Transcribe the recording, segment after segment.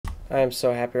I am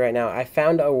so happy right now. I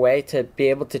found a way to be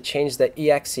able to change the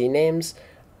exe names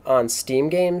on Steam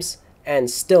games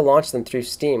and still launch them through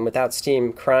Steam without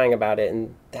Steam crying about it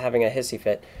and having a hissy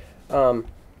fit.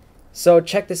 So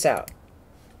check this out.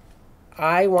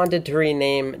 I wanted to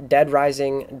rename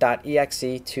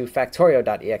deadrising.exe to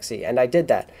factorio.exe, and I did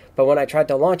that. But when I tried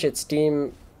to launch it,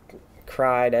 Steam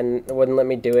cried and wouldn't let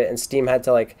me do it, and Steam had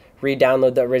to like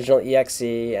re-download the original exe,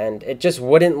 and it just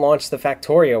wouldn't launch the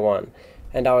Factorio one,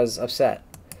 and I was upset.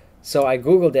 So I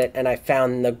googled it and I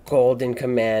found the golden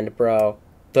command, bro.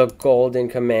 The golden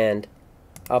command.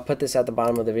 I'll put this at the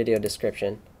bottom of the video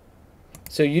description.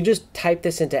 So you just type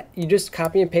this into, you just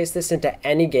copy and paste this into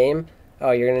any game.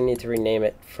 Oh, you're gonna need to rename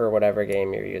it for whatever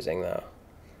game you're using though.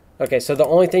 Okay, so the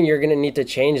only thing you're gonna need to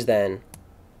change then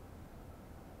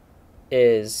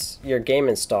is your game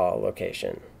install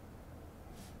location,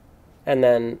 and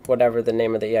then whatever the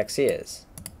name of the exe is.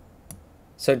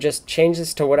 So just change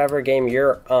this to whatever game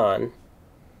you're on,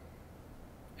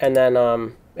 and then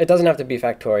it doesn't have to be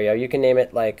Factorio. You can name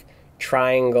it like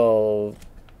Triangle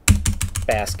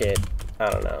Basket. I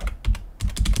don't know.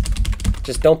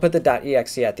 Just don't put the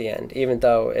 .exe at the end, even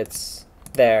though it's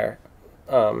there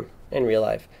in real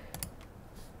life.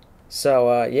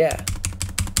 So yeah.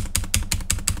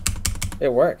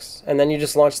 It works. And then you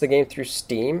just launch the game through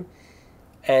Steam,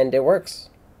 and it works.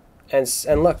 And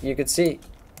look, you could see,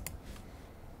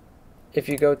 if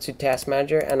you go to Task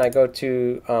Manager and I go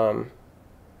to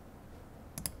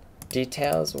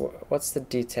details, what's the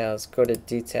details? Go to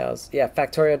details. Yeah,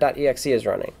 factorio.exe is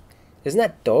running. Isn't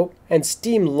that dope? And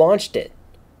Steam launched it.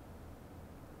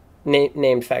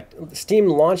 Steam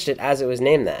launched it as it was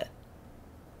named that.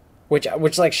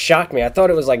 Which like shocked me. I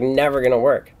thought it was like never gonna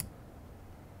work.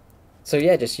 So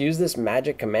yeah, just use this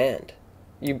magic command.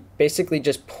 You basically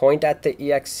just point at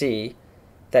the exe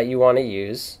that you want to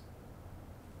use.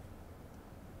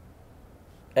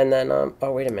 And then,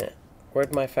 oh wait a minute.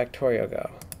 Where'd my Factorio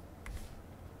go?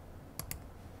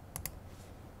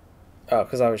 Oh,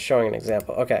 because I was showing an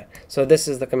example. Okay, so this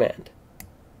is the command.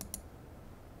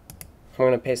 I'm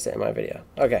going to paste it in my video.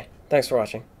 Okay, thanks for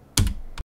watching.